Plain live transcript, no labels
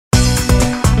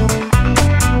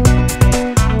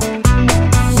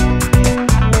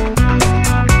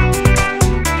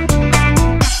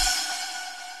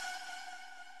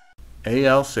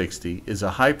AL60 is a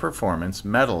high-performance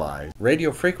metalized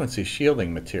radiofrequency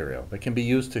shielding material that can be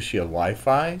used to shield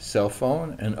Wi-Fi, cell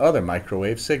phone, and other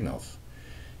microwave signals.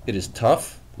 It is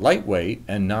tough, lightweight,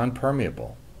 and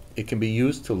non-permeable. It can be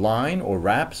used to line or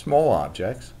wrap small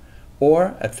objects,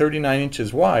 or at 39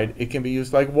 inches wide, it can be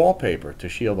used like wallpaper to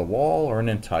shield a wall or an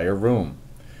entire room.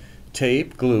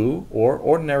 Tape, glue, or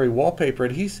ordinary wallpaper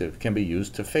adhesive can be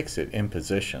used to fix it in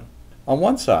position. On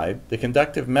one side, the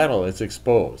conductive metal is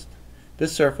exposed.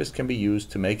 This surface can be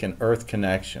used to make an earth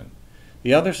connection.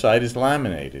 The other side is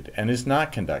laminated and is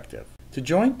not conductive. To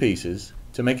join pieces,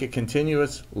 to make a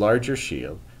continuous, larger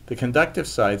shield, the conductive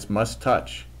sides must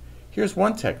touch. Here's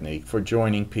one technique for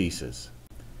joining pieces.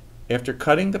 After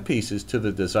cutting the pieces to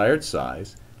the desired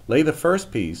size, lay the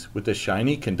first piece with the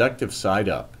shiny conductive side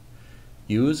up.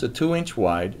 Use a 2-inch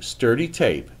wide, sturdy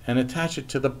tape and attach it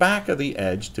to the back of the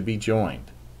edge to be joined.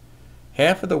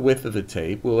 Half of the width of the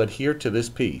tape will adhere to this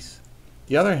piece.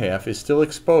 The other half is still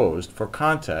exposed for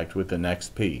contact with the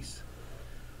next piece.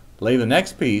 Lay the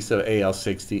next piece of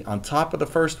AL60 on top of the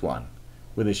first one,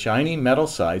 with the shiny metal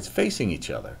sides facing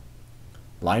each other.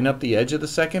 Line up the edge of the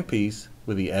second piece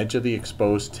with the edge of the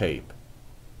exposed tape.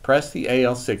 Press the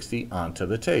AL60 onto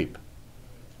the tape.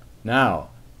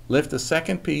 Now, lift the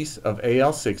second piece of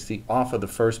AL60 off of the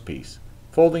first piece,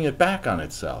 folding it back on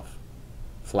itself.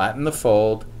 Flatten the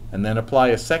fold and then apply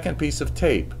a second piece of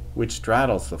tape which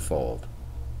straddles the fold.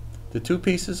 The two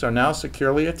pieces are now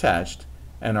securely attached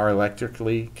and are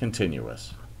electrically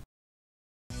continuous.